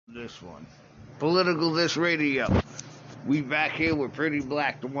This one. Political This Radio. We back here with Pretty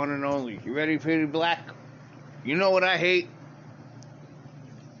Black, the one and only. You ready, Pretty Black? You know what I hate?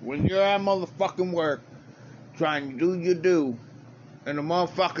 When you're at motherfucking work, trying to do your due, and the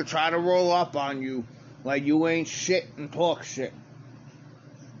motherfucker try to roll up on you like you ain't shit and talk shit.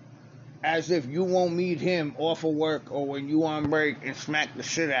 As if you won't meet him off of work or when you on break and smack the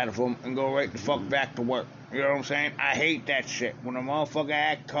shit out of him and go right the fuck back to work. You know what I'm saying? I hate that shit. When a motherfucker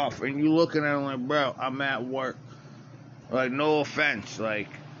act tough and you looking at him like, bro, I'm at work. Like, no offense. Like,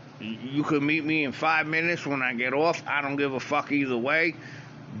 you could meet me in 5 minutes when I get off. I don't give a fuck either way.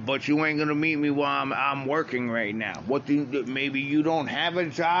 But you ain't gonna meet me while I'm working right now. Maybe you don't have a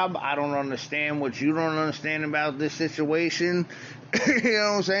job. I don't understand what you don't understand about this situation. You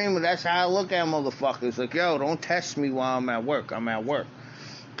know what I'm saying? But that's how I look at motherfuckers. Like, yo, don't test me while I'm at work. I'm at work.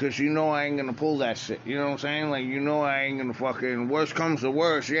 Because you know I ain't gonna pull that shit. You know what I'm saying? Like, you know I ain't gonna fucking, worst comes to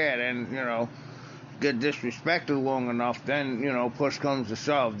worst, yeah, then, you know, get disrespected long enough, then, you know, push comes to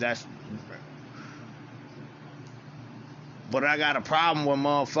shove. But I got a problem when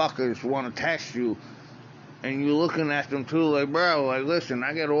motherfuckers want to test you, and you looking at them too, like, bro, like, listen,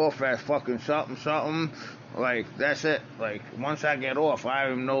 I get off at fucking something, like, that's it. Like, once I get off, I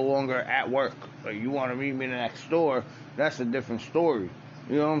am no longer at work. Like, you want to meet me next door, that's a different story.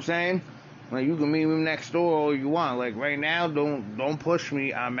 You know what I'm saying? Like, you can meet me next door all you want. Like, right now, don't push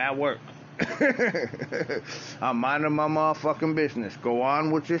me, I'm at work. I'm minding my motherfucking business. Go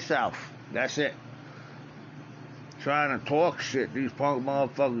on with yourself. That's it. Trying to talk shit, these punk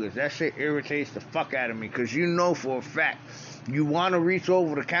motherfuckers, that shit irritates the fuck out of me, because you know for a fact, you want to reach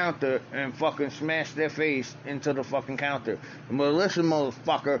over the counter and fucking smash their face into the fucking counter. But listen,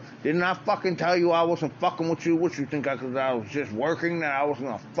 motherfucker, didn't I fucking tell you I wasn't fucking with you? What you think, because I was just working, that I was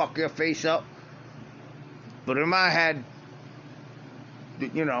going to fuck your face up? But in my head,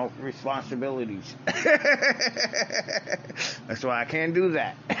 you know, responsibilities. That's why I can't do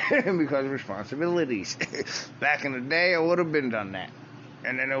that. Because responsibilities. Back in the day, I would have been done that.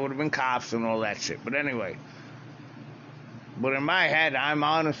 And then there would have been cops and all that shit. But anyway. But in my head, I'm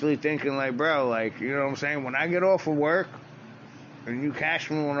honestly thinking like, bro, like, you know what I'm saying? When I get off of work, and you catch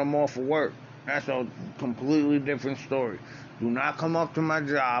me when I'm off of work, that's a completely different story. Do not come up to my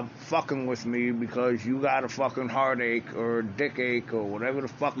job fucking with me because you got a fucking heartache or a dick ache or whatever the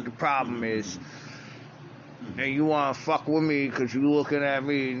fuck the problem is. And you want to fuck with me because you looking at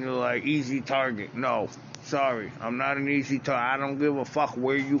me and you're like, easy target. No, sorry, I'm not an easy target. I don't give a fuck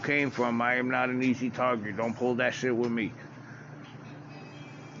where you came from. I am not an easy target. Don't pull that shit with me.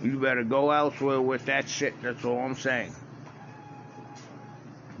 You better go elsewhere with that shit. That's all I'm saying.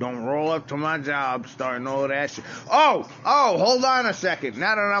 Don't roll up to my job starting all that shit. Oh, hold on a second.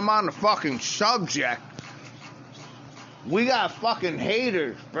 Now that I'm on the fucking subject, we got fucking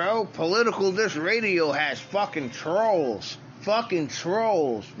haters, bro. Political This Radio has fucking trolls. Fucking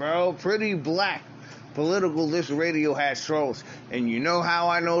trolls, bro. Pretty Black. Political This Radio has trolls. And you know how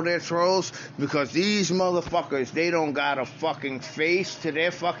I know they're trolls? Because these motherfuckers, they don't got a fucking face to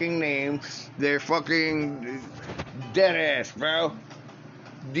their fucking name. They're fucking dead ass, bro.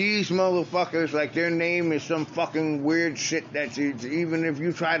 These motherfuckers, like, their name is some fucking weird shit that even if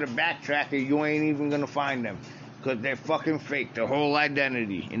you try to backtrack it, you ain't even gonna find them. Because they're fucking fake, their whole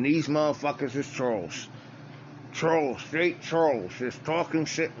identity. And these motherfuckers is trolls. Trolls, straight trolls. Just talking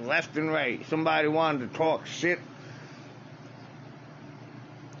shit left and right. Somebody wanted to talk shit.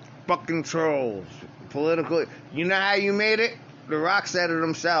 Fucking trolls. Political. You know how you made it? The Rock said it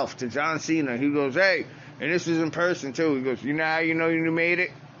himself to John Cena. He goes, hey, and this is in person too. He goes, you know how you know you made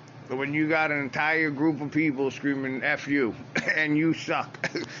it? When you got an entire group of people screaming F you and you suck.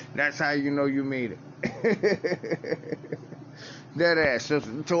 That's how you know you made it. Dead ass. So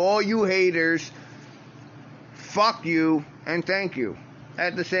to all you haters, fuck you and thank you.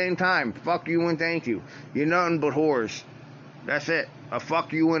 At the same time, fuck you and thank you. You're nothing but whores. That's it. A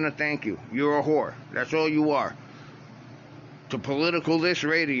fuck you and a thank you. You're a whore. That's all you are. To Political This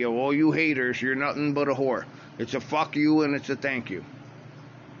Radio, all you haters, you're nothing but a whore. It's a fuck you and it's a thank you.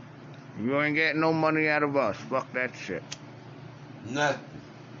 You ain't getting no money out of us. Fuck that shit. Nothing.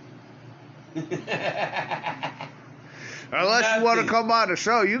 Unless you want to come on the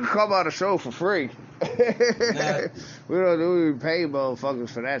show, you can come on the show for free. We don't even pay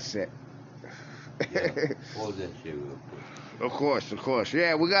motherfuckers for that shit. Yeah, pause that shit real quick. Of course.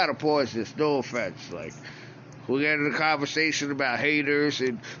 Yeah, we gotta pause this. No offense. Like, we're getting a conversation about haters,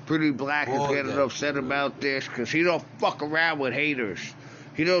 and Pretty Black is getting upset about this because he don't fuck around with haters.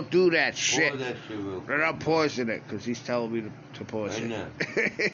 He don't do that shit. Pause that shit real quick. And I'm pausing it because he's telling me to pause it.